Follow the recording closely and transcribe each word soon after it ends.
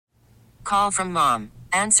Call from mom.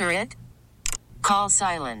 Answer it. Call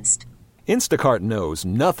silenced. Instacart knows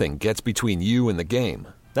nothing gets between you and the game.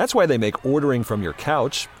 That's why they make ordering from your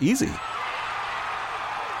couch easy.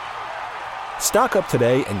 Stock up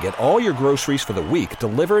today and get all your groceries for the week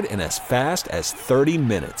delivered in as fast as 30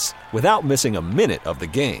 minutes without missing a minute of the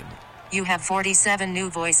game. You have 47 new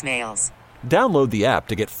voicemails. Download the app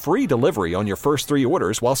to get free delivery on your first 3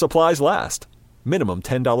 orders while supplies last. Minimum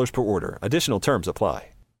 $10 per order. Additional terms apply.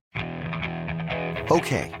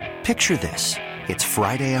 Okay, picture this. It's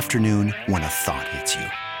Friday afternoon when a thought hits you.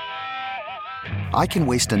 I can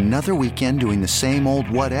waste another weekend doing the same old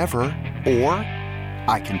whatever, or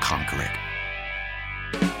I can conquer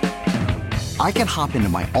it. I can hop into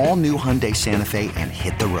my all-new Hyundai Santa Fe and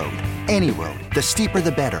hit the road. Any road. The steeper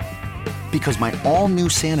the better. Because my all-new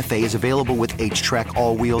Santa Fe is available with H-Track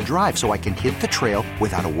all-wheel drive, so I can hit the trail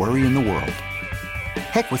without a worry in the world.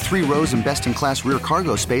 Heck, with 3 rows and best-in-class rear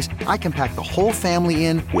cargo space, I can pack the whole family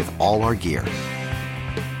in with all our gear.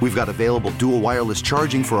 We've got available dual wireless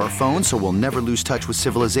charging for our phones, so we'll never lose touch with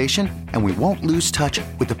civilization, and we won't lose touch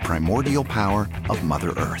with the primordial power of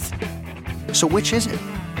Mother Earth. So which is it?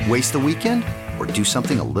 Waste the weekend or do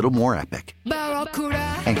something a little more epic?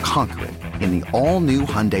 And conquer it in the all-new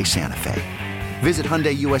Hyundai Santa Fe. Visit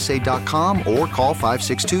HyundaiUSA.com or call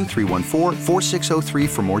 562-314-4603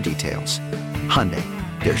 for more details. Hyundai,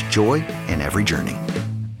 there's joy in every journey.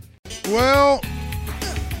 Well,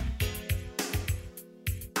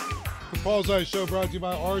 the Paul's Ice Show brought to you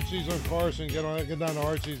by Archie's on Carson. Get down to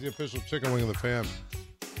Archie's, the official chicken wing of the fam.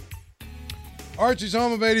 Archie's,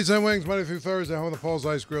 home of 80-cent wings, Monday through Thursday, home of the Paul's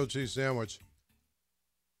Ice grilled cheese sandwich.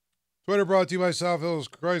 Twitter brought to you by South Hills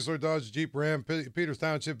Chrysler, Dodge, Jeep, Ram, Peters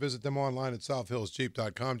Township. Visit them online at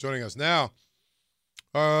southhillsjeep.com. Joining us now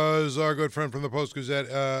is our good friend from the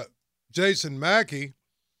Post-Gazette, Jason Mackey.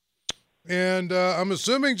 And I'm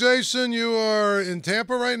assuming, Jason, you are in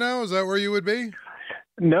Tampa right now? Is that where you would be?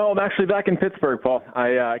 No, I'm actually back in Pittsburgh, Paul.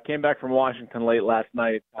 I came back from Washington late last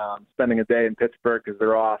night, spending a day in Pittsburgh because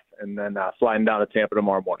they're off, and then flying down to Tampa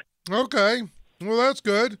tomorrow morning. Okay. Well, that's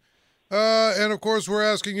good. And, of course, we're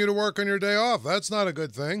asking you to work on your day off. That's not a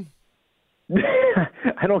good thing.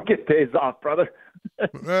 I don't get days off, brother.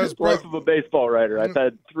 That's life of a baseball writer. I've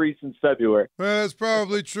had 3 since February. That's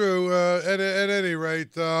probably true at any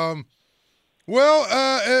rate.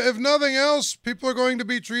 If nothing else, people are going to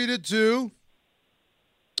be treated to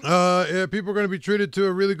a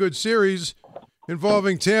really good series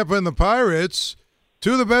involving Tampa and the Pirates,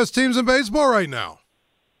 2 of the best teams in baseball right now.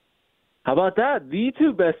 How about that? The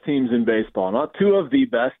 2 best teams in baseball, not 2 of the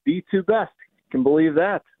best, the 2 best. You can believe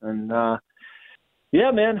that. And,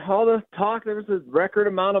 yeah, man, all the talk, there was a record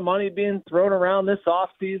amount of money being thrown around this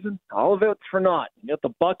offseason. All of it's for naught. You got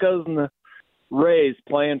the Bucs and the Rays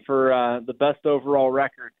playing for the best overall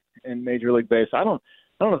record in Major League Baseball.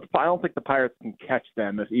 I don't think the Pirates can catch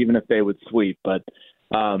them, even if they would sweep. But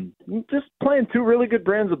just playing 2 really good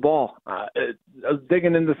brands of ball. I was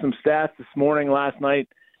digging into some stats this morning, last night.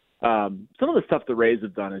 Some of the stuff the Rays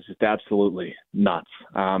have done is just absolutely nuts.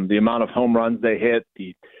 The amount of home runs they hit,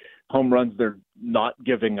 the home runs they're not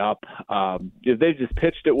giving up. They've just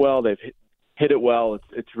pitched it well. They've hit it well.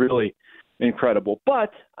 It's really incredible.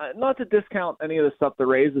 But not to discount any of the stuff the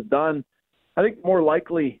Rays have done. I think more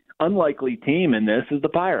unlikely team in this is the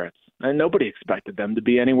Pirates. And nobody expected them to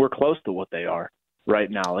be anywhere close to what they are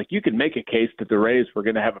right now. Like, you could make a case that the Rays were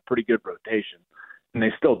going to have a pretty good rotation. And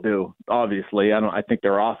they still do, obviously. I think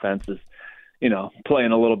their offense is,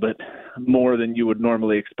 playing a little bit more than you would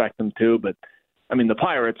normally expect them to. But, I mean, the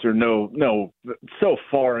Pirates are so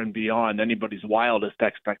far and beyond anybody's wildest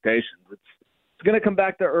expectations. It's going to come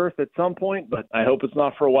back to earth at some point, but I hope it's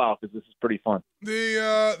not for a while because this is pretty fun.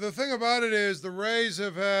 The thing about it is the Rays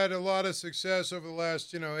have had a lot of success over the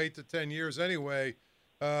last, 8 to 10 years anyway.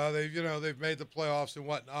 They've made the playoffs and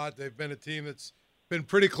whatnot. They've been a team that's been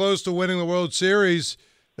pretty close to winning the World Series.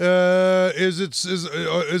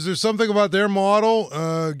 Is there something about their model,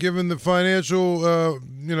 given the financial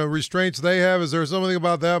restraints they have? Is there something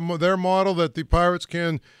about their model that the Pirates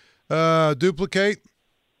can duplicate?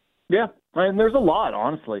 Yeah, and there's a lot,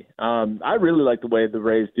 honestly. I really like the way the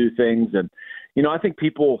Rays do things, and I think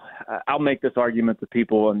I'll make this argument to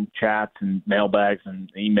people in chats and mailbags and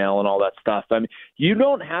email and all that stuff. I mean, you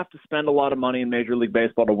don't have to spend a lot of money in Major League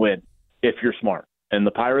Baseball to win if you're smart. And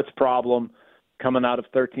the Pirates' problem coming out of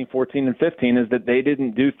 13, 14, and 15 is that they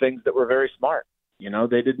didn't do things that were very smart.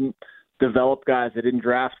 They didn't develop guys. They didn't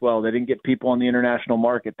draft well. They didn't get people on the international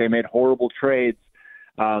market. They made horrible trades.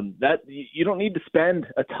 That you don't need to spend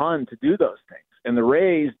a ton to do those things. And the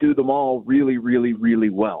Rays do them all really, really, really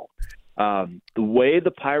well. The way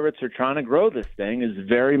the Pirates are trying to grow this thing is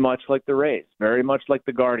very much like the Rays, very much like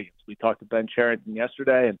the Guardians. We talked to Ben Cherington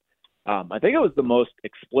yesterday, and I think it was the most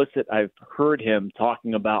explicit I've heard him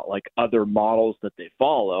talking about like other models that they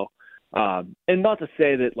follow. And not to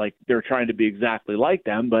say that like they're trying to be exactly like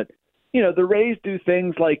them, but the Rays do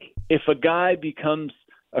things like if a guy becomes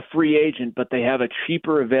a free agent, but they have a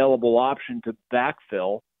cheaper available option to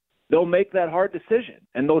backfill, they'll make that hard decision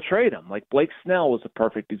and they'll trade him. Like Blake Snell was a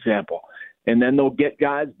perfect example. And then they'll get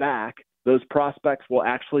guys back. Those prospects will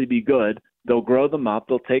actually be good. They'll grow them up.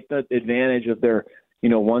 They'll take the advantage of their,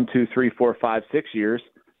 1, 2, 3, 4, 5, 6 years.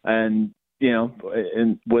 And,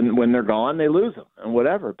 and when they're gone, they lose them and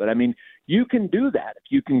whatever. But I mean, you can do that if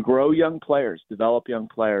you can grow young players, develop young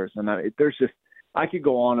players. And I could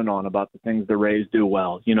go on and on about the things the Rays do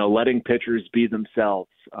well, letting pitchers be themselves,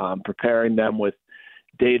 preparing them with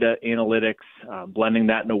data analytics, blending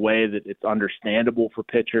that in a way that it's understandable for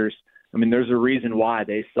pitchers. I mean, there's a reason why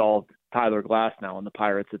they solved Tyler Glasnow and the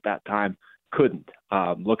Pirates at that time couldn't.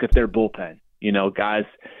 Look at their bullpen, guys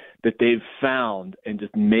that they've found and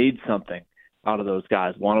just made something out of those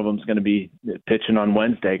guys. One of them's going to be pitching on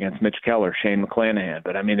Wednesday against Mitch Keller, Shane McClanahan.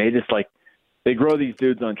 But I mean, they grow these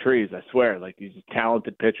dudes on trees, I swear, like these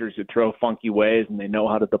talented pitchers who throw funky ways and they know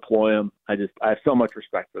how to deploy them. I have so much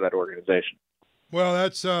respect for that organization. Well,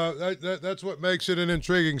 that's what makes it an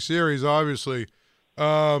intriguing series, obviously.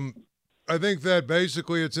 I think that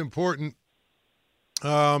basically it's important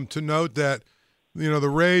to note that, the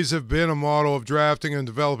Rays have been a model of drafting and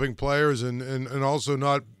developing players and also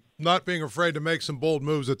not being afraid to make some bold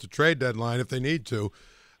moves at the trade deadline if they need to.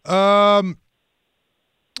 The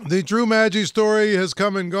Drew Maggi story has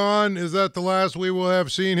come and gone. Is that the last we will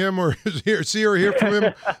have seen him or see or hear from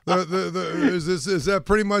him? Is that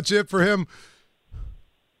pretty much it for him?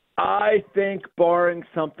 I think barring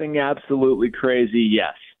something absolutely crazy,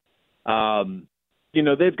 yes.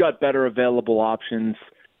 They've got better available options.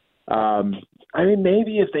 I mean,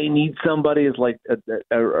 maybe if they need somebody as like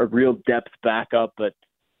a real depth backup, but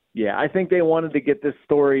yeah, I think they wanted to get this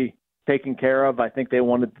story taken care of. I think they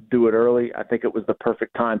wanted to do it early. I think it was the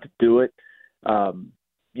perfect time to do it.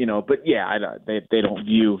 But yeah, they don't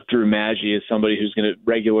view Drew Maggi as somebody who's going to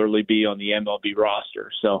regularly be on the MLB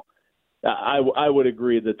roster. So I would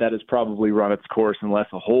agree that has probably run its course unless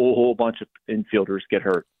a whole bunch of infielders get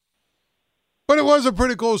hurt. But it was a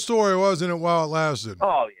pretty cool story, wasn't it, while it lasted?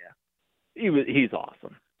 Oh, yeah. He's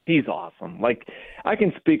awesome. He's awesome. Like, I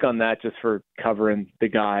can speak on that just for covering the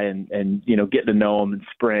guy and getting to know him in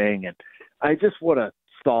spring. And what a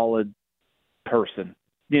solid person,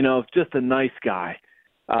 just a nice guy.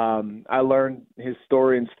 I learned his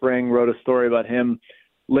story in spring, wrote a story about him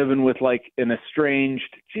living with like an estranged,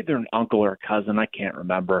 it's either an uncle or a cousin, I can't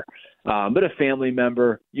remember, but a family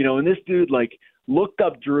member, and this dude like looked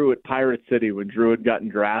up Drew at Pirate City when Drew had gotten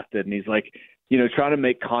drafted, and he's like, trying to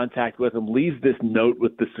make contact with him, leaves this note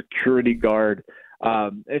with the security guard.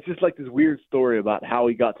 It's just like this weird story about how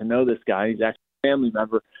he got to know this guy. He's actually a family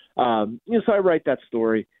member. So I write that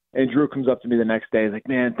story, and Drew comes up to me the next day. He's like,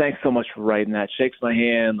 man, thanks so much for writing that. Shakes my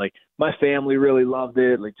hand. Like, my family really loved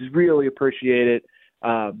it. Like, just really appreciate it.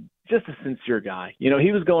 Just a sincere guy. He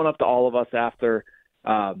was going up to all of us after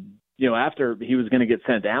after he was going to get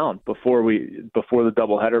sent down before the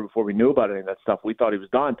doubleheader, before we knew about any of that stuff. We thought he was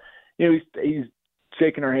done. He's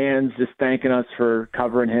shaking our hands, just thanking us for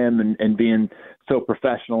covering him and being so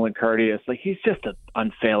professional and courteous. Like, he's just an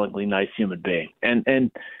unfailingly nice human being.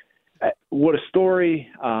 And what a story.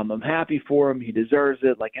 I'm happy for him. He deserves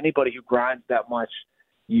it. Like anybody who grinds that much,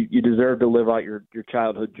 you deserve to live out your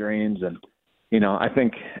childhood dreams. And, I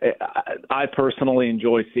think I personally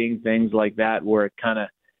enjoy seeing things like that where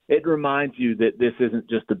it reminds you that this isn't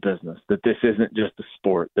just a business, that this isn't just a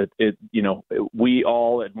sport, that we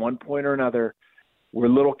all at one point or another were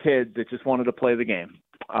little kids that just wanted to play the game.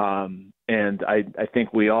 And I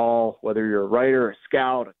think we all, whether you're a writer, a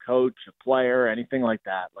scout, a coach, a player, anything like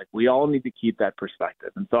that, like we all need to keep that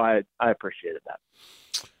perspective. And so I appreciated that.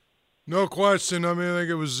 No question. I mean, I think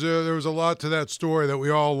it was there was a lot to that story that we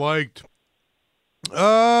all liked.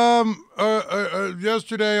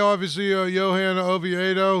 Yesterday, obviously, Johan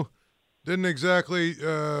Oviedo didn't exactly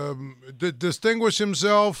distinguish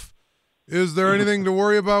himself. Is there anything to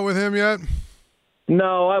worry about with him yet?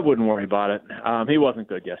 No, I wouldn't worry about it. He wasn't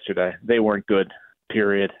good yesterday. They weren't good,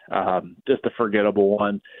 period. Just a forgettable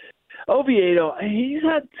one. Oviedo, he's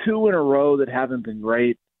had two in a row that haven't been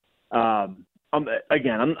great. I'm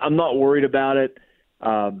not worried about it,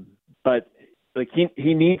 but like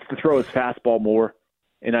he needs to throw his fastball more,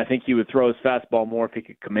 and I think he would throw his fastball more if he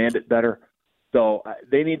could command it better. So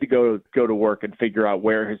they need to go to work and figure out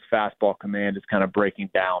where his fastball command is kind of breaking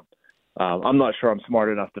down. I'm not sure I'm smart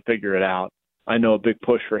enough to figure it out. I know a big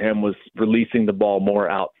push for him was releasing the ball more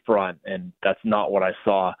out front, and that's not what I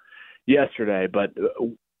saw yesterday. But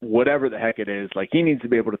whatever the heck it is, like, he needs to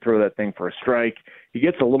be able to throw that thing for a strike. He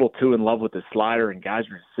gets a little too in love with his slider, and guys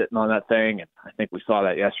are just sitting on that thing, and I think we saw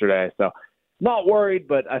that yesterday. So not worried,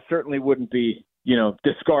 but I certainly wouldn't be,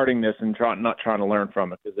 discarding this and not trying to learn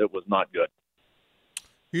from it, because it was not good.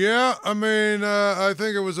 Yeah, I mean, I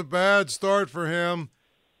think it was a bad start for him.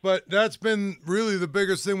 But that's been really the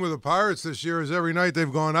biggest thing with the Pirates this year is every night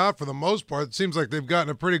they've gone out, for the most part, it seems like they've gotten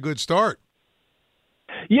a pretty good start.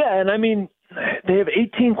 Yeah, and I mean, they have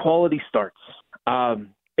 18 quality starts.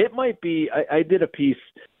 It might be – I did a piece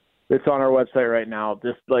that's on our website right now,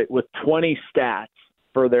 just like with 20 stats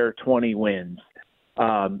for their 20 wins.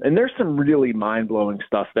 And there's some really mind-blowing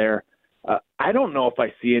stuff there. I don't know if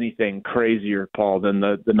I see anything crazier, Paul, than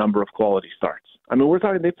the number of quality starts. I mean, we're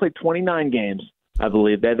talking – they played 29 games. I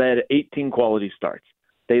believe they've had 18 quality starts.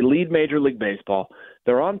 They lead Major League Baseball.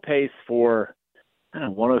 They're on pace for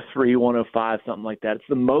 103, 105, something like that. It's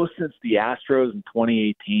the most since the Astros in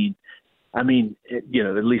 2018. I mean, at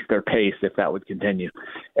least their pace, if that would continue.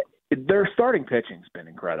 Their starting pitching's been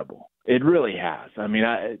incredible. It really has. I mean,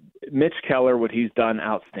 Mitch Keller, what he's done,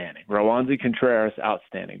 outstanding. Roansy Contreras,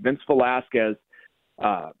 outstanding. Vince Velasquez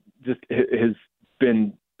just has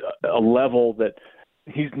been a level that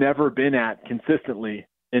he's never been at consistently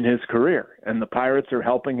in his career, and the Pirates are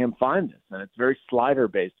helping him find this, and it's very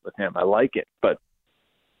slider-based with him. I like it, but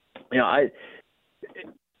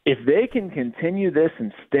if they can continue this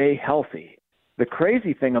and stay healthy, the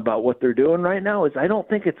crazy thing about what they're doing right now is I don't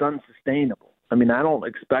think it's unsustainable. I mean, I don't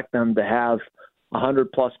expect them to have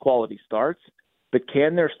 100-plus quality starts, but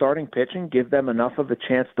can their starting pitching give them enough of a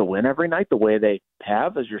chance to win every night the way they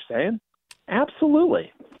have, as you're saying?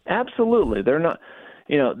 Absolutely. Absolutely. They're not –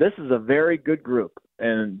 this is a very good group,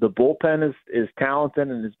 and the bullpen is talented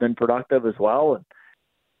and has been productive as well. And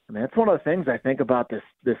I mean, that's one of the things I think about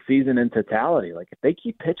this season in totality. Like, if they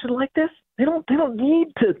keep pitching like this, they don't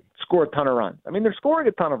need to score a ton of runs. I mean, they're scoring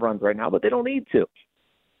a ton of runs right now, but they don't need to.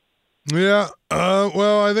 Yeah.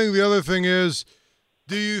 Well, I think the other thing is,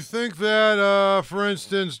 do you think that, for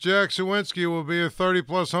instance, Jack Suwinski will be a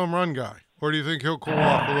 30-plus home run guy, or do you think he'll cool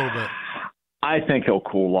off a little bit? I think he'll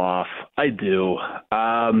cool off. I do.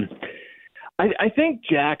 I think,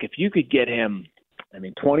 Jack, if you could get him,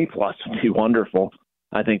 20-plus would be wonderful.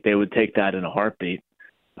 I think they would take that in a heartbeat.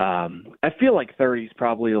 I feel like 30 is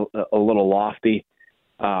probably a little lofty.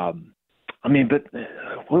 But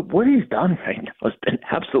what he's done right now has been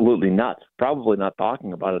absolutely nuts. Probably not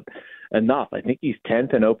talking about it enough. I think he's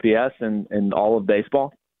 10th in OPS in all of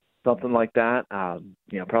baseball, something like that.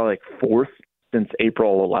 Probably like 4th since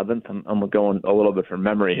April 11th. I'm going a little bit from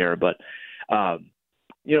memory here, but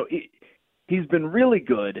he's been really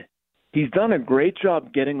good. He's done a great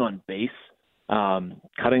job getting on base,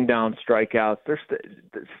 cutting down strikeouts. There's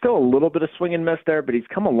still a little bit of swing and miss there, but he's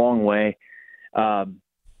come a long way.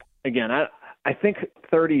 Again, I think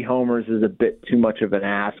 30 homers is a bit too much of an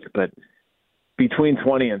ask, but between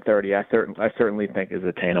 20 and 30, I certainly think is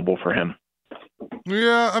attainable for him.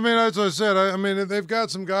 Yeah, as I said, they've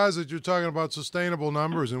got some guys that you're talking about sustainable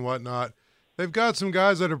numbers and whatnot. They've got some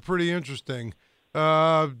guys that are pretty interesting.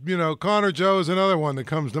 Connor Joe is another one that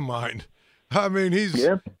comes to mind.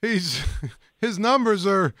 He's his numbers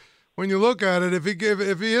are, when you look at it, if he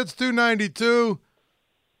hits 292,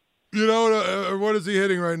 what is he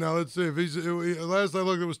hitting right now? Let's see. Last I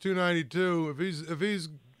looked, it was 292.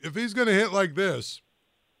 If he's going to hit like this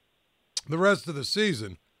the rest of the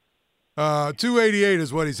season, 288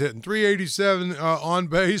 is what he's hitting. 387 on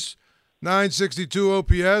base, 962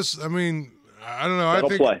 OPS. I don't know.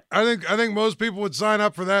 I think most people would sign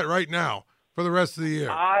up for that right now for the rest of the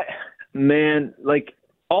year.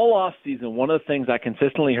 All off season, one of the things I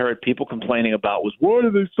consistently heard people complaining about was, why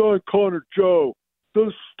did they sign Connor Joe? So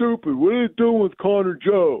stupid. What are they doing with Connor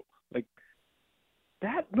Joe?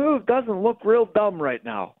 That move doesn't look real dumb right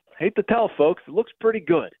now. Hate to tell folks, it looks pretty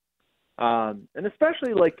good. And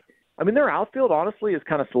especially their outfield honestly has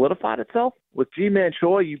kind of solidified itself with G-Man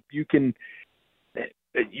Choi. You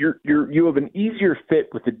have an easier fit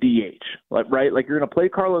with the DH, right? Like, you're going to play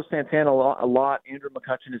Carlos Santana a lot. Andrew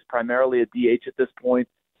McCutchen is primarily a DH at this point.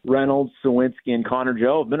 Reynolds, Suwinski, and Connor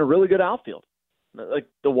Joe have been a really good outfield. The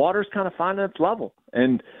water's kind of finding its level,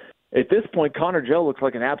 and at this point, Connor Joe looks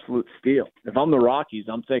like an absolute steal. If I'm the Rockies,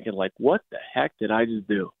 I'm thinking, what the heck did I just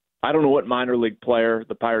do? I don't know what minor league player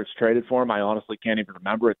the Pirates traded for him. I honestly can't even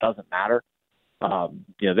remember. It doesn't matter.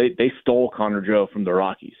 They stole Connor Joe from the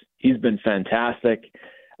Rockies. He's been fantastic.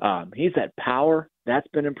 He's had power. That's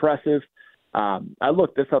been impressive. I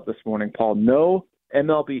looked this up this morning, Paul. No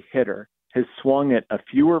MLB hitter has swung at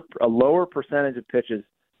a lower percentage of pitches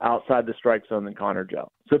outside the strike zone than Connor Joe.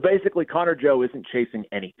 So basically, Connor Joe isn't chasing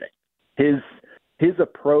anything. His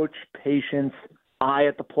approach, patience, eye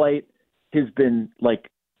at the plate has been like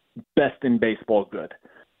best in baseball good.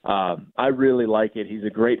 I really like it. He's a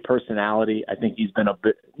great personality. I think he's been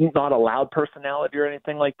not a loud personality or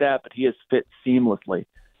anything like that, but he has fit seamlessly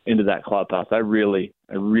into that clubhouse. I really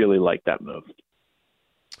like that move.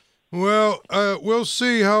 Well, we'll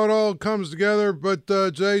see how it all comes together. But,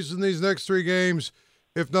 Jason, these next 3 games,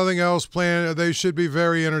 if nothing else planned, they should be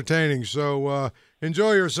very entertaining. So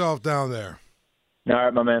enjoy yourself down there. All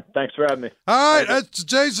right, my man. Thanks for having me. All right, that's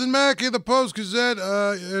Jason Mackey of the Post-Gazette.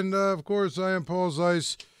 And, of course, I am Paul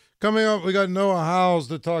Zeiss. Coming up, we got Noah Hiles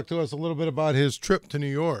to talk to us a little bit about his trip to New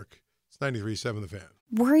York. It's 93.7 The Fan.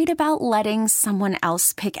 Worried about letting someone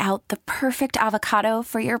else pick out the perfect avocado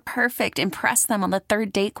for your perfect impress them on the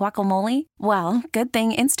third date guacamole? Well, good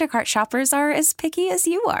thing Instacart shoppers are as picky as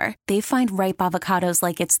you are. They find ripe avocados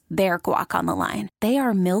like it's their guac on the line. They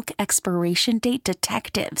are milk expiration date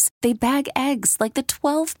detectives. They bag eggs like the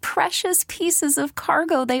 12 precious pieces of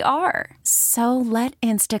cargo they are. So let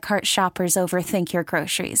Instacart shoppers overthink your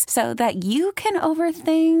groceries so that you can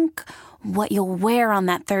overthink what you'll wear on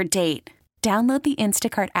that third date. Download the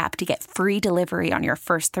Instacart app to get free delivery on your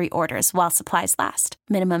first 3 orders while supplies last.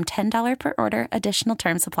 Minimum $10 per order. Additional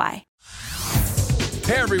terms apply.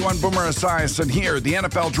 Hey everyone, Boomer Esiason here. The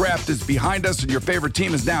NFL Draft is behind us and your favorite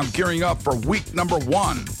team is now gearing up for week number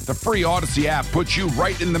 1. The free Odyssey app puts you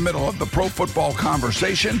right in the middle of the pro football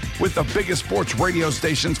conversation with the biggest sports radio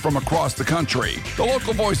stations from across the country. The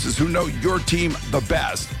local voices who know your team the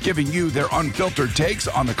best, giving you their unfiltered takes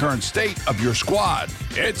on the current state of your squad.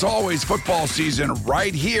 It's always football season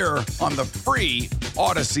right here on the free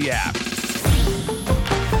Odyssey app.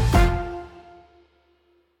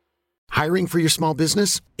 Hiring for your small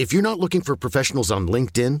business? If you're not looking for professionals on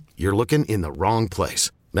LinkedIn, you're looking in the wrong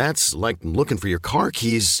place. That's like looking for your car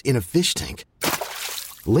keys in a fish tank.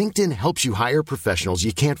 LinkedIn helps you hire professionals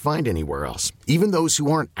you can't find anywhere else, even those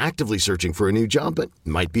who aren't actively searching for a new job but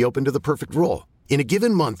might be open to the perfect role. In a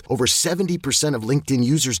given month, over 70% of LinkedIn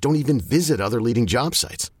users don't even visit other leading job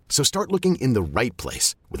sites. So start looking in the right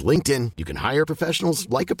place. With LinkedIn, you can hire professionals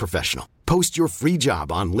like a professional. Post your free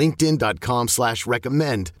job on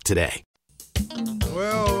linkedin.com/recommend today.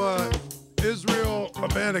 Well, Israel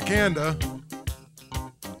Abanikanda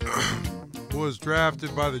was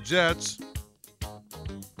drafted by the Jets,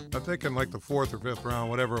 I think in like the 4th or 5th round,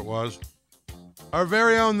 whatever it was. Our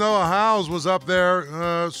very own Noah Hiles was up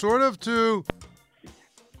there sort of to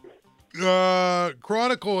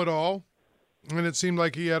chronicle it all. And it seemed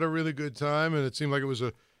like he had a really good time, and it seemed like it was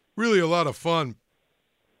really a lot of fun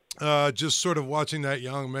just sort of watching that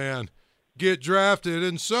young man get drafted.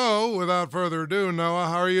 And so, without further ado, Noah,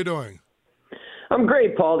 how are you doing? I'm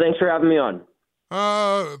great, Paul. Thanks for having me on.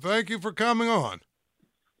 Thank you for coming on.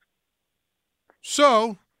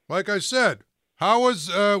 So, like I said,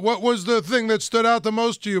 what was the thing that stood out the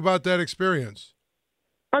most to you about that experience?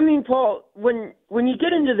 I mean, Paul, when you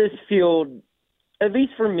get into this field, at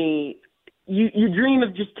least for me, you dream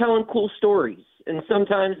of just telling cool stories. And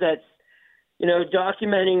sometimes that's,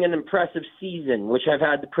 documenting an impressive season, which I've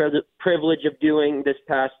had the privilege of doing this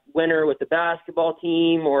past winter with the basketball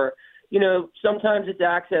team, or, sometimes it's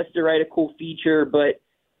access to write a cool feature. But,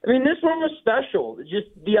 I mean, this one was special. Just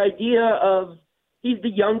the idea of Izzy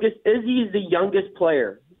is the youngest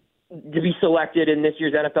player to be selected in this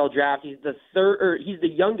year's NFL draft. He's the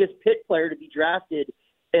youngest Pitt player to be drafted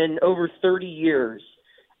in over 30 years.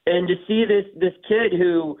 And to see this kid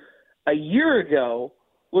who a year ago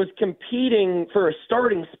was competing for a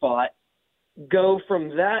starting spot go from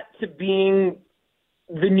that to being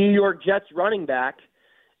the New York Jets running back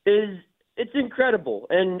it's incredible.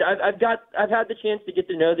 And I've had the chance to get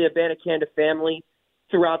to know the Abanikanda family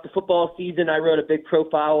throughout the football season. I wrote a big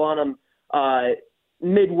profile on them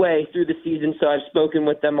midway through the season, so I've spoken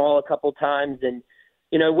with them all a couple times. And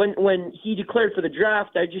when he declared for the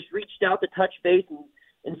draft, I just reached out to touch base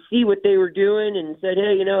and see what they were doing, and said,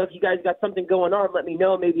 hey, if you guys got something going on, let me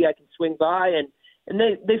know. Maybe I can swing by. And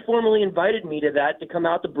they formally invited me to that, to come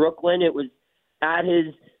out to Brooklyn. It was at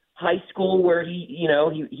his high school where he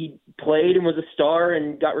played and was a star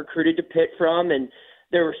and got recruited to Pitt from. And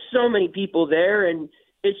there were so many people there, and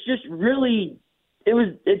it's just really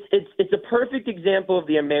it's a perfect example of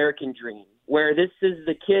the American dream, where this is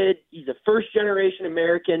the kid. He's a first generation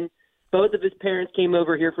American. Both of his parents came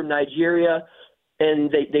over here from Nigeria.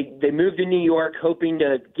 And they moved to New York hoping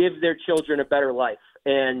to give their children a better life.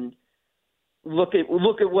 And look at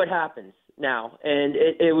what happens now. And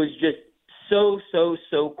it was just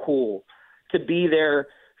so cool to be there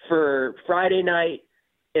for Friday night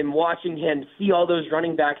and watching him see all those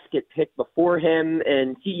running backs get picked before him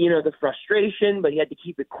and see, the frustration, but he had to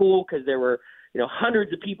keep it cool because there were,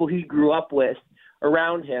 hundreds of people he grew up with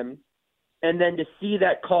around him. And then to see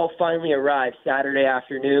that call finally arrive Saturday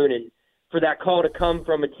afternoon, and for that call to come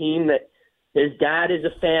from a team that his dad is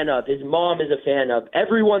a fan of, his mom is a fan of,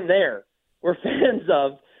 everyone there were fans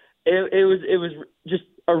of, it was just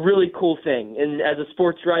a really cool thing. And as a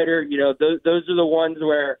sports writer, those are the ones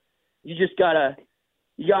where you just gotta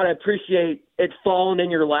appreciate it falling in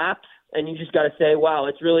your lap, and you just gotta say, wow,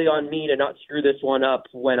 it's really on me to not screw this one up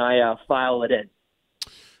when I file it in.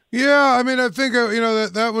 Yeah, I mean, I think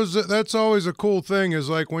that's always a cool thing, is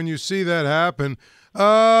like when you see that happen.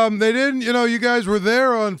 They didn't, you guys were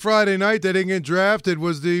there on Friday night. They didn't get drafted.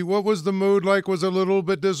 What was the mood like? Was it a little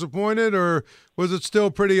bit disappointed, or was it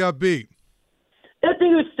still pretty upbeat? I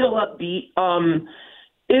think it was still upbeat.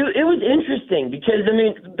 It was interesting because,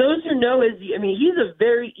 those who know Izzy, he's a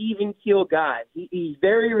very even-keeled guy. He's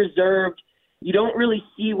very reserved. You don't really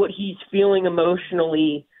see what he's feeling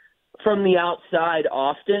emotionally from the outside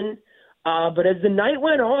often. But as the night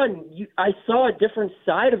went on, I saw a different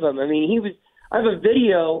side of him. I have a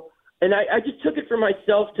video, and I just took it for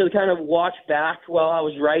myself to kind of watch back while I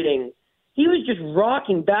was writing. He was just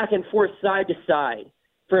rocking back and forth side to side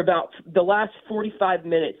for about the last 45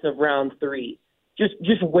 minutes of round 3,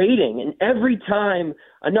 just waiting. And every time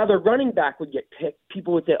another running back would get picked,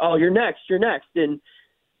 people would say, oh, you're next. And,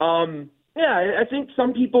 I think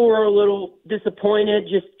some people were a little disappointed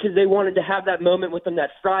just because they wanted to have that moment with him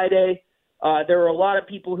that Friday. There were a lot of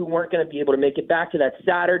people who weren't going to be able to make it back to that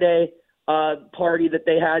Saturday party that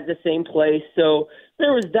they had at the same place. So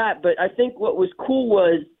there was that. But I think what was cool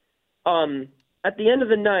was at the end of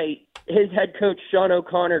the night, his head coach, Sean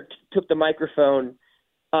O'Connor, took the microphone,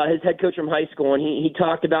 his head coach from high school, and he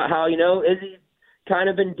talked about how, Izzy's kind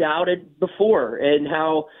of been doubted before, and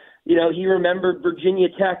how, he remembered Virginia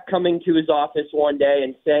Tech coming to his office one day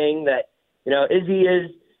and saying that, Izzy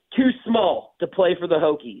is too small to play for the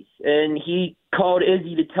Hokies. And he called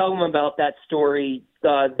Izzy to tell him about that story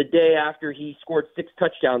the day after he scored 6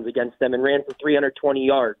 touchdowns against them and ran for 320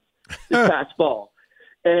 yards this past fall.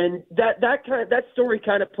 And that story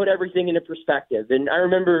kind of put everything into perspective. And I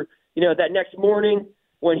remember, that next morning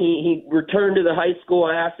when he returned to the high school,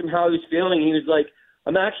 I asked him how he was feeling. He was like,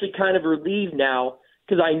 I'm actually kind of relieved now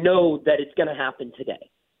because I know that it's going to happen today.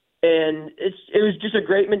 And it was just a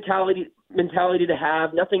great mentality to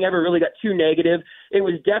have. Nothing ever really got too negative. It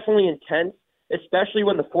was definitely intense, especially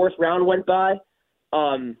when the 4th round went by.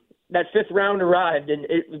 That 5th round arrived, and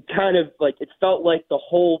it kind of it felt like the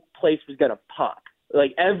whole place was going to pop.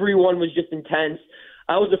 Like everyone was just intense.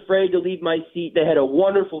 I was afraid to leave my seat. They had a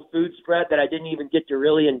wonderful food spread that I didn't even get to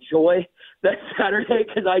really enjoy that Saturday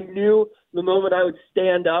because I knew the moment I would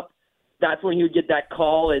stand up, that's when he would get that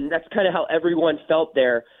call, and that's kind of how everyone felt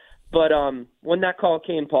there. But when that call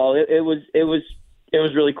came, Paul, it was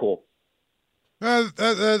really cool. That's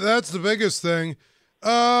the biggest thing.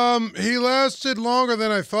 He lasted longer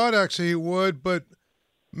than I thought actually he would, but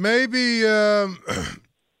maybe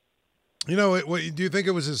what do you think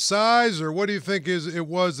it was his size, or what do you think it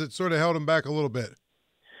was that sort of held him back a little bit?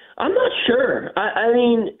 I'm not sure.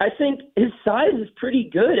 I think his size is pretty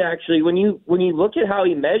good actually. When you look at how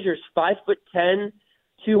he measures, 5'10",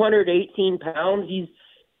 218 pounds,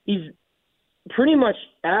 he's pretty much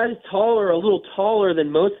as tall or a little taller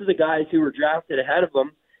than most of the guys who were drafted ahead of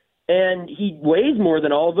him. And he weighs more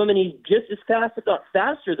than all of them, and he's just as fast, if not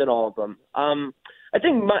faster than all of them. I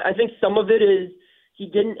think some of it is he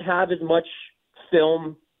didn't have as much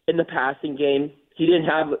film in the passing game. He didn't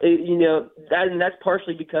have, that, and that's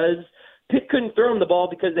partially because Pitt couldn't throw him the ball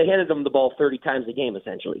because they handed him the ball 30 times a game,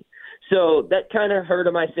 essentially. So that kind of hurt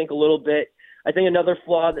him, I think, a little bit. I think another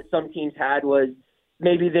flaw that some teams had was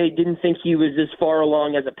maybe they didn't think he was as far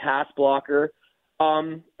along as a pass blocker.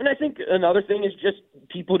 And I think another thing is just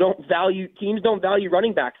teams don't value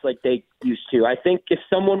running backs like they used to. I think if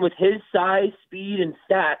someone with his size, speed, and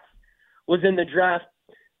stats was in the draft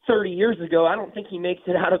 30 years ago, I don't think he makes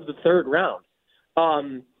it out of the 3rd round.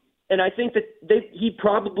 And I think that he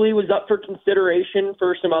probably was up for consideration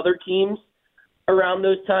for some other teams around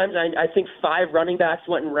those times. I think 5 running backs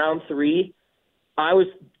went in round 3. I was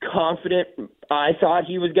confident. I thought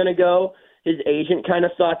he was going to go. His agent kind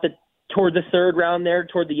of thought that toward the 3rd round there,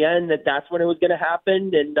 toward the end, that's when it was going to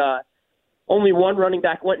happen. And only 1 running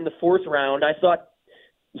back went in the 4th round. I thought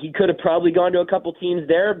he could have probably gone to a couple teams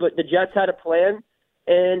there, but the Jets had a plan.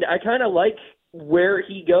 And I kind of like where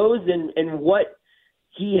he goes and what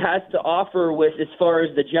he has to offer with as far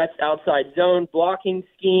as the Jets' outside zone blocking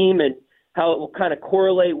scheme and how it will kind of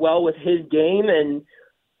correlate well with his game. And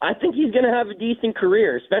I think he's going to have a decent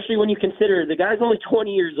career, especially when you consider the guy's only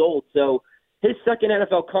 20 years old. So his second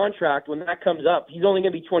NFL contract, when that comes up, he's only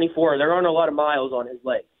going to be 24. There aren't a lot of miles on his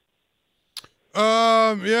legs.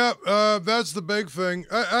 That's the big thing.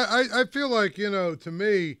 I feel like, to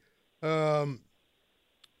me,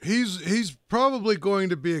 he's probably going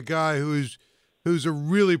to be a guy who's a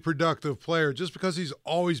really productive player just because he's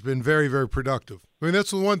always been very, very productive. I mean,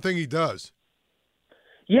 that's the one thing he does.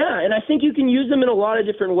 Yeah, and I think you can use him in a lot of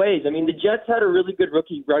different ways. I mean, the Jets had a really good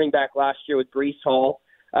rookie running back last year with Breece Hall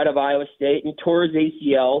out of Iowa State, and he tore his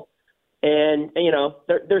ACL. And,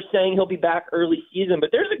 they're saying he'll be back early season,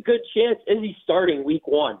 but there's a good chance Izzy's starting week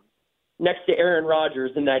 1 next to Aaron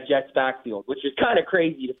Rodgers in that Jets backfield, which is kind of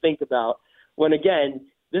crazy to think about when, again,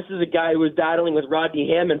 this is a guy who was battling with Rodney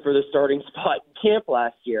Hammond for the starting spot in camp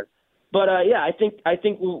last year. But, I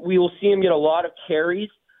think we will see him get a lot of carries.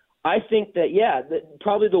 I think that,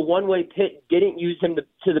 probably the one way Pitt didn't use him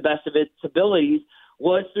to the best of its abilities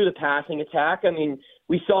was through the passing attack. I mean,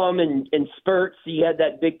 we saw him in spurts. He had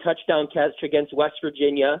that big touchdown catch against West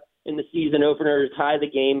Virginia in the season opener to tie the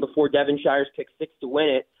game before Devonshire's pick 6 to win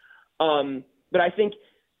it. But I think,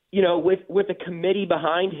 with a committee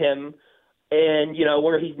behind him and,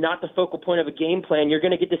 where he's not the focal point of a game plan, you're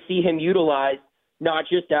going to get to see him utilized not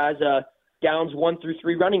just as a downs 1 through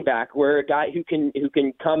 3 running back, where a guy who can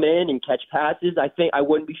come in and catch passes. I think I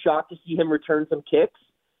wouldn't be shocked to see him return some kicks,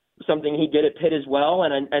 something he did at Pitt as well.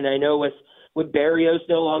 And I know with Berrios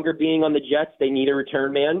no longer being on the Jets, they need a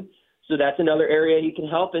return man. So that's another area he can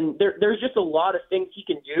help. And there's just a lot of things he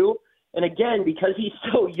can do. And again, because he's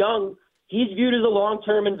so young, he's viewed as a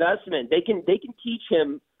long-term investment. They can teach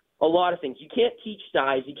him a lot of things. You can't teach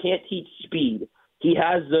size. You can't teach speed. He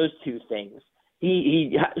has those two things.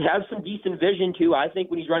 He has some decent vision, too, I think,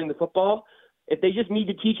 when he's running the football. If they just need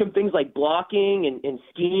to teach him things like blocking and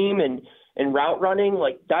scheme and route running,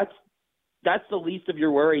 like that's the least of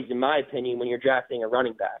your worries, in my opinion, when you're drafting a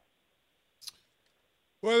running back.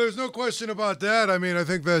 Well, there's no question about that. I mean, I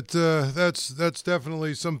think that that's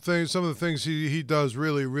definitely some of the things he does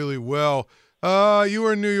really, really well. You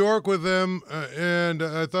were in New York with them, and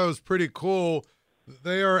I thought it was pretty cool.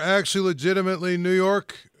 They are actually legitimately New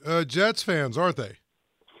York Jets fans, aren't they?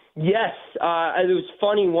 Yes. It was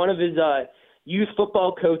funny. One of his youth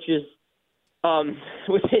football coaches,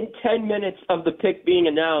 within 10 minutes of the pick being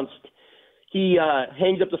announced, he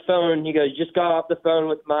hangs up the phone. He goes, just got off the phone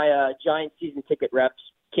with my Giants season ticket reps.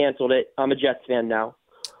 Canceled it. I'm a Jets fan now.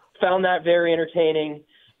 Found that very entertaining.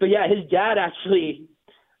 But, yeah, his dad actually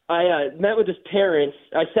 – I met with his parents.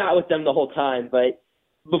 I sat with them the whole time. But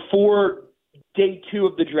before day 2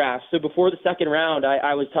 of the draft, so before the second round,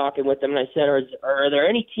 I was talking with them, and I said, are there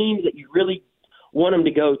any teams that you really want him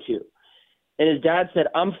to go to? And his dad said,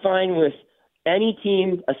 I'm fine with any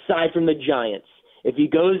team aside from the Giants. If he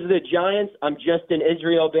goes to the Giants, I'm just an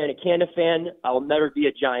Israel Abanikanda fan. I'll never be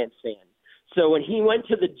a Giants fan. So when he went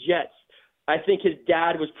to the Jets, I think his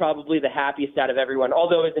dad was probably the happiest out of everyone,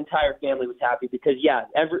 although his entire family was happy because,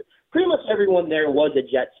 pretty much everyone there was a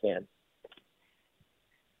Jets fan.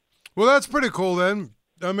 Well, that's pretty cool then.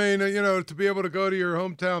 I mean, to be able to go to your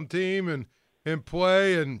hometown team and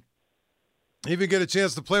play and even get a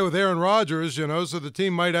chance to play with Aaron Rodgers, so the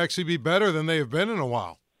team might actually be better than they have been in a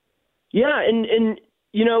while. Yeah, and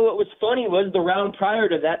what was funny was the round prior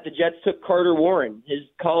to that, the Jets took Carter Warren, his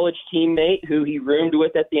college teammate who he roomed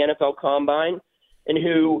with at the NFL Combine and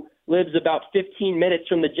who lives about 15 minutes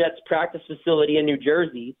from the Jets practice facility in New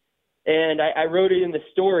Jersey. And I wrote it in the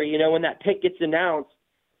story, when that pick gets announced,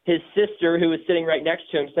 his sister, who was sitting right next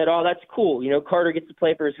to him, said, oh, that's cool. Carter gets to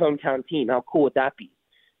play for his hometown team. How cool would that be?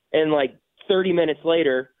 And 30 minutes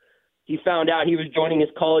later, he found out he was joining his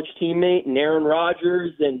college teammate and Aaron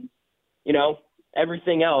Rodgers and,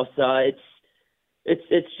 everything else.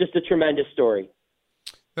 It's just a tremendous story.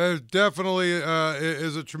 That definitely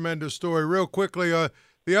is a tremendous story. Real quickly,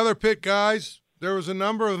 the other Pitt guys, there was a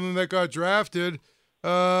number of them that got drafted.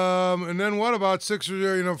 And then what about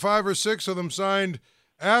 5 or 6 of them signed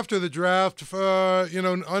after the draft,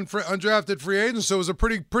 undrafted free agents. So it was a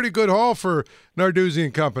pretty good haul for Narduzzi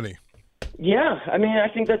and company. Yeah, I mean, I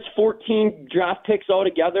think that's 14 draft picks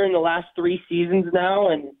altogether in the last 3 seasons now,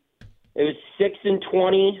 and it was 6 and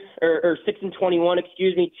 20 or 6 and 21,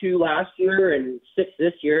 2 last year and 6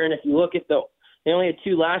 this year. And if you look at they only had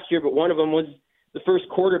 2 last year, but one of them was the first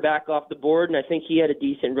quarterback off the board, and I think he had a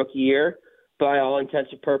decent rookie year by all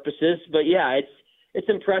intents and purposes. But yeah, it's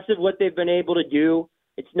impressive what they've been able to do.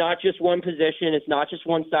 It's not just one position, it's not just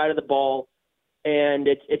one side of the ball, and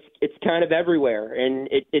it's kind of everywhere. And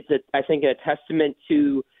it's I think a testament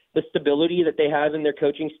to the stability that they have in their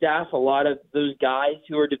coaching staff. A lot of those guys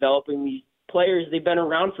who are developing these players, they've been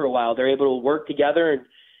around for a while. They're able to work together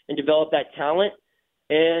and develop that talent,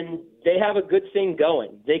 and they have a good thing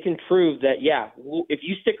going. They can prove that, if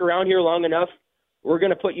you stick around here long enough, we're going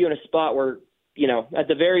to put you in a spot where, at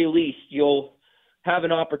the very least, you'll have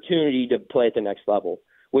an opportunity to play at the next level,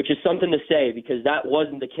 which is something to say because that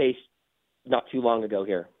wasn't the case not too long ago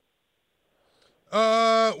here.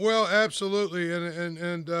 Well, absolutely.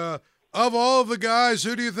 And of all of the guys,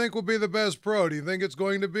 who do you think will be the best pro? Do you think it's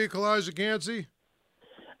going to be Kalijah Kancey?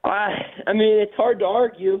 I mean, it's hard to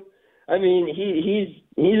argue. I mean, he's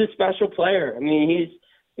a special player. I mean,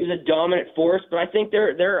 he's a dominant force, but I think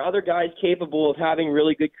there are other guys capable of having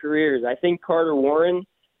really good careers. I think Carter Warren,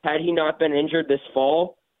 had he not been injured this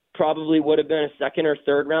fall, probably would have been a second or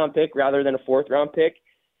third round pick rather than a fourth round pick.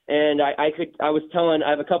 And I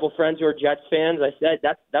have a couple friends who are Jets fans. I said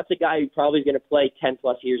that's a guy who probably is going to play 10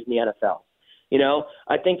 plus years in the NFL.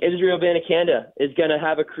 I think Israel Abanikanda is going to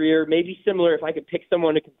have a career maybe similar, if I could pick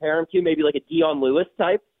someone to compare him to, maybe like a Deion Lewis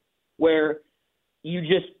type, where you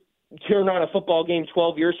just turn on a football game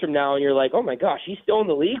 12 years from now and you're like, oh my gosh, he's still in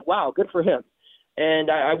the league? Wow, good for him. And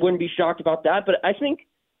I wouldn't be shocked about that. But I think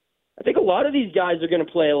a lot of these guys are going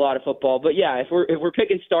to play a lot of football. But yeah, if we're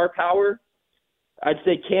picking star power, I'd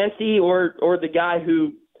say Kancey or the guy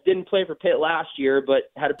who didn't play for Pitt last year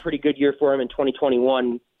but had a pretty good year for him in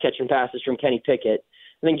 2021, catching passes from Kenny Pickett.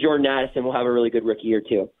 I think Jordan Addison will have a really good rookie year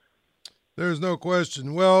too. There's no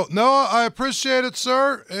question. Well, Noah, I appreciate it,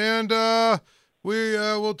 sir, and we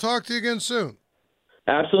will talk to you again soon.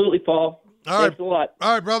 Absolutely, Paul. Thanks a lot.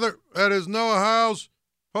 All right, brother. That is Noah Hiles,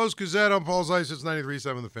 Post-Gazette on Paul's License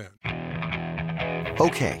 93.7 The Fan.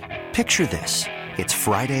 Okay, picture this. It's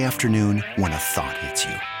Friday afternoon when a thought hits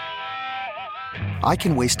you. I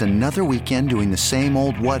can waste another weekend doing the same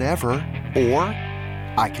old whatever, or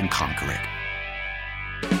I can conquer it.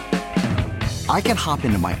 I can hop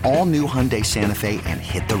into my all-new Hyundai Santa Fe and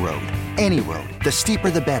hit the road. Any road. The steeper,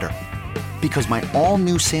 the better. Because my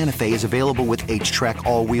all-new Santa Fe is available with H-Track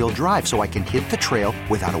all-wheel drive, so I can hit the trail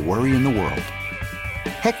without a worry in the world.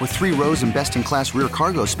 Heck, with 3 rows and best-in-class rear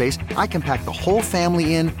cargo space, I can pack the whole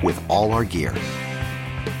family in with all our gear.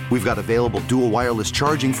 We've got available dual wireless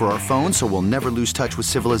charging for our phones, so we'll never lose touch with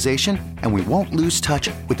civilization, and we won't lose touch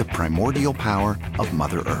with the primordial power of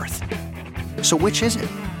Mother Earth. So which is it?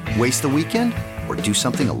 Waste the weekend or do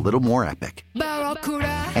something a little more epic?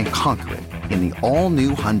 And conquer it in the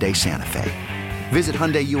all-new Hyundai Santa Fe. Visit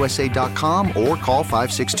HyundaiUSA.com or call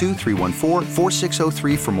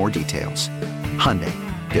 562-314-4603 for more details. Hyundai,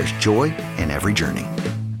 there's joy in every journey.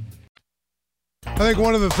 I think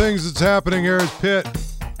one of the things that's happening here is Pitt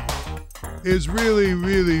is really,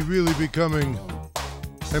 really, really becoming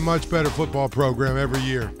a much better football program every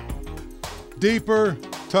year. Deeper,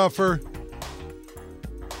 tougher,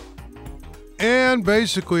 and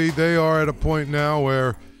basically they are at a point now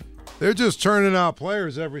where they're just turning out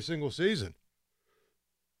players every single season.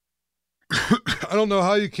 I don't know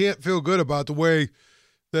how you can't feel good about the way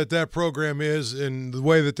that program is and the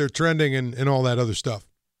way that they're trending and all that other stuff.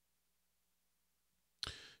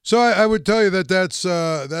 So I would tell you that's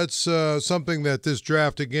something that this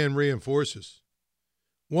draft, again, reinforces.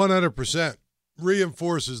 100%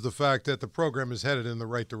 reinforces the fact that the program is headed in the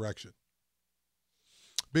right direction.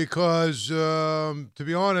 Because, to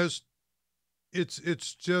be honest,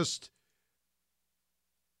 it's just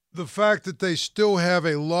the fact that they still have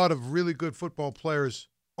a lot of really good football players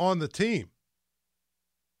on the team.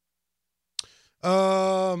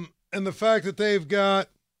 And the fact that they've got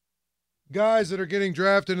guys that are getting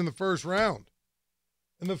drafted in the first round.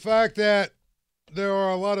 And the fact that there are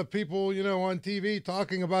a lot of people, on TV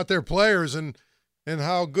talking about their players and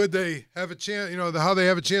how good they have a chance, how they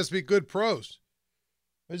have a chance to be good pros.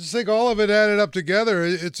 I just think all of it added up together,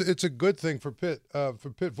 it's a good thing for Pitt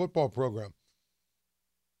football program.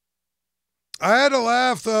 I had to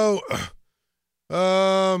laugh though.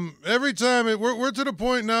 Every time we're to the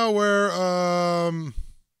point now where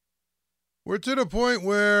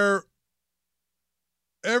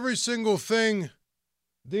every single thing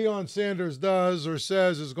Deion Sanders does or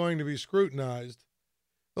says is going to be scrutinized.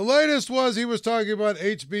 The latest was he was talking about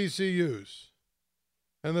HBCUs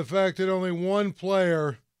and the fact that only one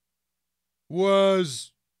player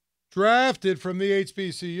was drafted from the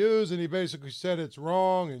HBCUs, and he basically said it's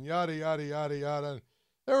wrong and yada, yada, yada, yada.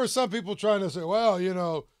 There were some people trying to say, well, you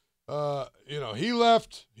left the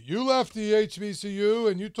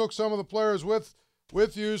HBCU and you took some of the players with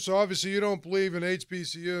you, so obviously you don't believe in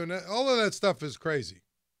HBCU, and all of that stuff is crazy.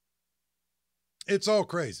 It's all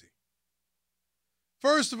crazy.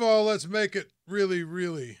 First of all, let's make it really,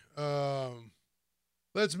 really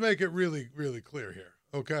let's make it really, really clear here,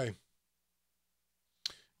 okay?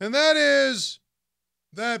 And that is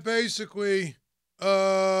that basically,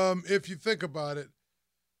 if you think about it,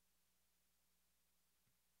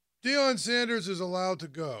 Deion Sanders is allowed to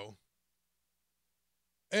go.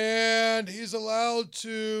 And he's allowed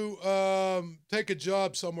to take a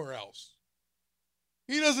job somewhere else.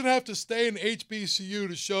 He doesn't have to stay in HBCU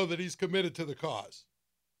to show that he's committed to the cause.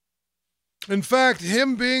 In fact,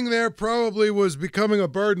 him being there probably was becoming a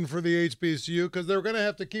burden for the HBCU because they're going to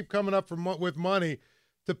have to keep coming up with money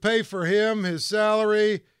to pay for him, his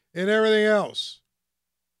salary, and everything else.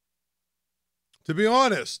 To be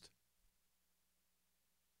honest.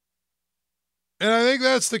 And I think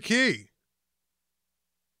that's the key.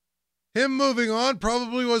 Him moving on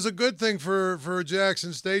probably was a good thing for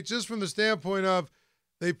Jackson State, just from the standpoint of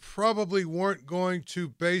they probably weren't going to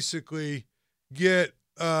basically get,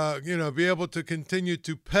 be able to continue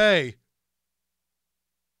to pay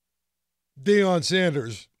Deion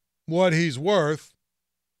Sanders what he's worth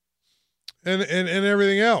and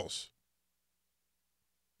everything else.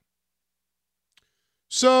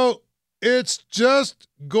 So it's just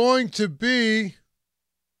going to be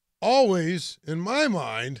always, in my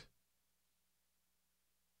mind,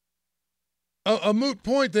 a moot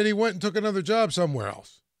point that he went and took another job somewhere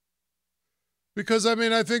else. Because, I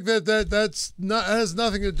mean, I think that's not has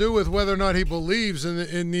nothing to do with whether or not he believes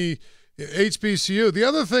in the HBCU. The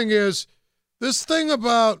other thing is, this thing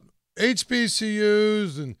about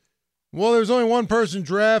HBCUs and, well, there's only one person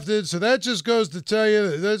drafted, so that just goes to tell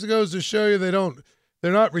you, that goes to show you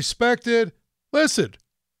they're not respected. Listen,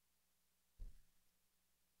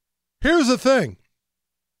 here's the thing.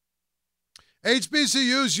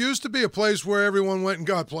 HBCUs used to be a place where everyone went and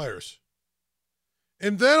got players.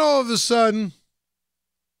 And then all of a sudden,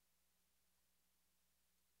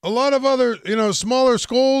 a lot of other, smaller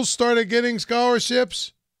schools started getting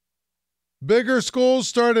scholarships. Bigger schools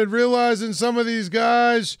started realizing some of these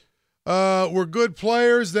guys were good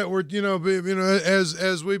players that were,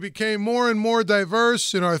 as we became more and more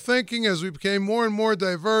diverse in our thinking, as we became more and more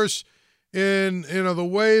diverse in, the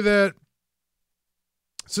way that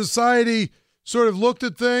society sort of looked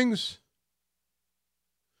at things.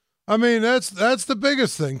 I mean, that's the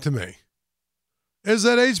biggest thing to me, is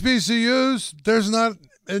that HBCUs, there's not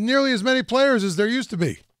nearly as many players as there used to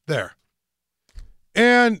be there.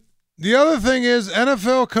 And the other thing is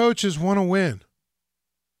NFL coaches want to win.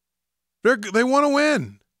 They want to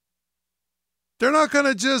win. They're not going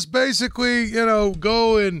to just basically,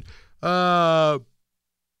 go and they're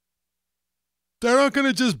not going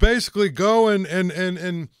to just basically go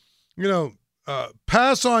and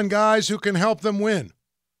pass on guys who can help them win.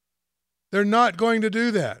 They're not going to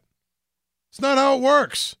do that. It's not how it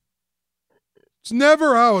works. It's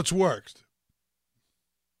never how it's worked.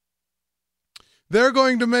 They're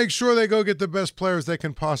going to make sure they go get the best players they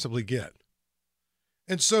can possibly get.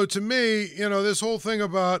 And so to me, this whole thing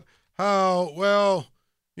about how,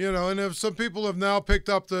 and if some people have now picked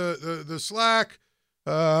up the slack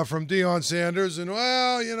from Deion Sanders, and,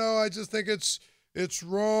 I just think it's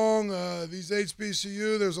wrong. These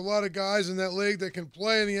HBCU, there's a lot of guys in that league that can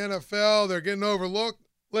play in the NFL. They're getting overlooked.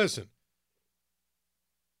 Listen,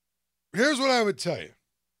 here's what I would tell you.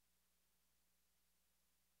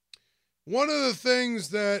 One of the things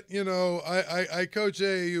that, I coach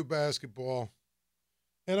AAU basketball,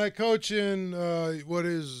 and I coach in what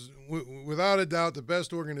is, without a doubt, the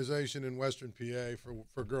best organization in Western PA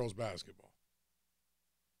for girls basketball.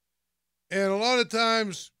 And a lot of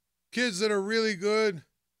times, kids that are really good,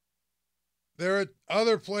 they're at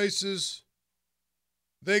other places.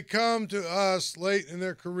 They come to us late in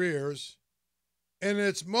their careers, and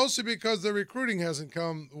it's mostly because the recruiting hasn't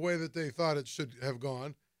come the way that they thought it should have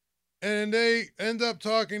gone. And they end up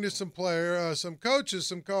talking to some coaches,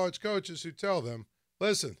 some college coaches who tell them,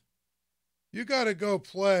 listen, you got to go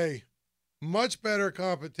play much better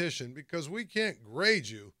competition because we can't grade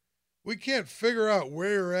you. We can't figure out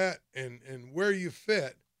where you're at and where you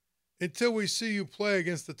fit until we see you play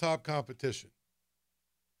against the top competition.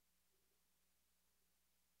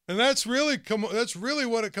 And that's really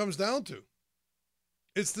what it comes down to.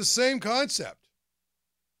 It's the same concept.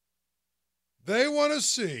 They want to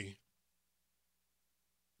see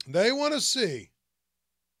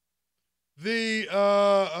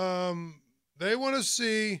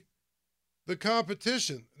the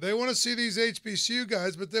competition. They want to see these HBCU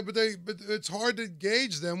guys, but it's hard to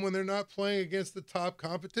gauge them when they're not playing against the top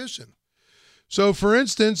competition. So, for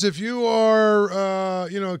instance, if you are,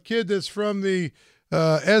 a kid that's from the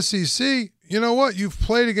SEC, you know what? You've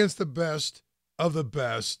played against the best of the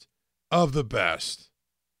best of the best.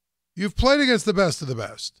 You've played against the best of the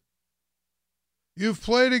best. You've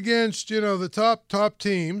played against, the top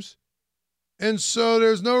teams. And so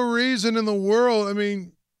there's no reason in the world. I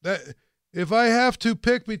mean, that if I have to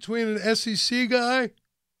pick between an SEC guy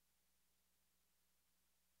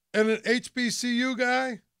and an HBCU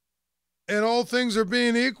guy, and all things are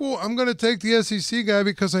being equal, I'm going to take the SEC guy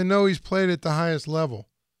because I know he's played at the highest level.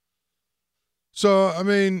 So, I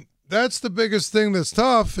mean, that's the biggest thing that's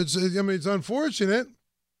tough. It's unfortunate.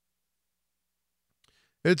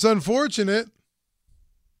 It's unfortunate.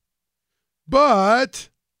 But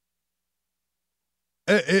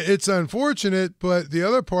it's unfortunate, but the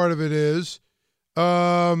other part of it is,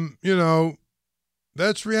 that's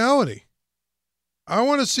reality. I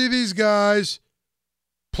want to see these guys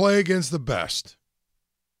play against the best.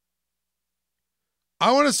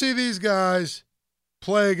 I want to see these guys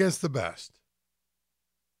play against the best.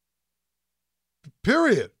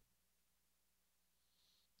 Period.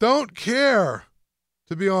 Don't care,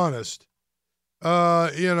 to be honest.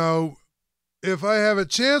 If I have a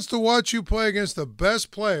chance to watch you play against the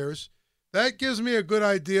best players, that gives me a good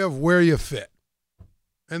idea of where you fit.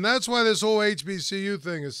 And that's why this whole HBCU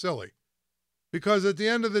thing is silly. Because at the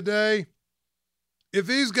end of the day, if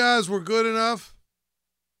these guys were good enough,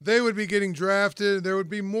 they would be getting drafted. There would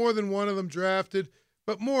be more than one of them drafted.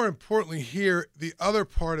 But more importantly here, the other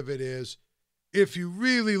part of it is, if you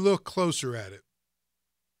really look closer at it,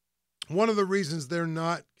 one of the reasons they're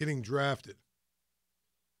not getting drafted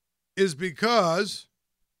is because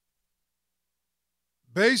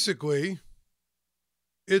basically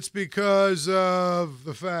it's because of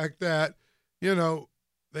the fact that,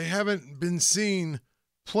 they haven't been seen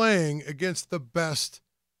playing against the best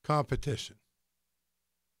competition.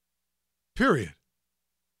 Period.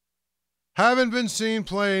 Haven't been seen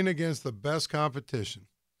playing against the best competition.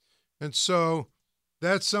 And so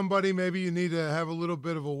that's somebody maybe you need to have a little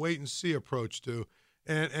bit of a wait-and-see approach to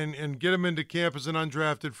and get them into camp as an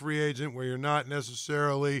undrafted free agent where you're not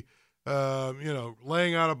necessarily,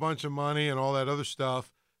 laying out a bunch of money and all that other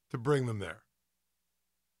stuff to bring them there.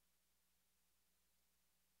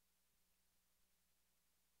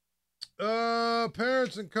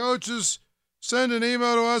 Parents and coaches, send an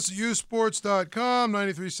email to us at usports.com,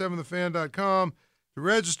 937thefan.com to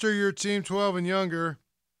register your team 12 and younger.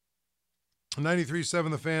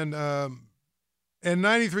 93.7 The Fan, and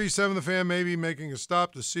 93.7 The Fan may be making a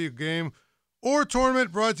stop to see a game or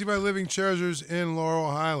tournament brought to you by Living Treasures in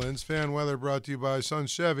Laurel Highlands. Fan weather brought to you by Sun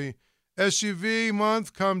Chevy. SUV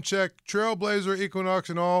month, come check Trailblazer, Equinox,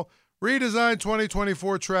 and all redesigned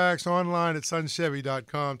 2024 tracks online at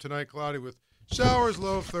sunchevy.com. Tonight, cloudy with showers,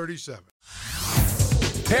 low of 37.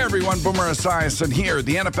 Hey everyone, Boomer Esiason here.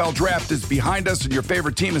 The NFL Draft is behind us and your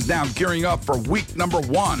favorite team is now gearing up for week number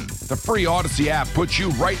 1. The free Odyssey app puts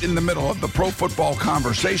you right in the middle of the pro football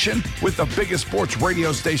conversation with the biggest sports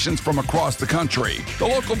radio stations from across the country. The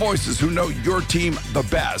local voices who know your team the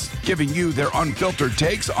best, giving you their unfiltered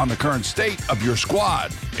takes on the current state of your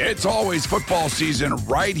squad. It's always football season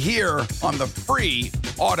right here on the free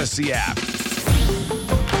Odyssey app.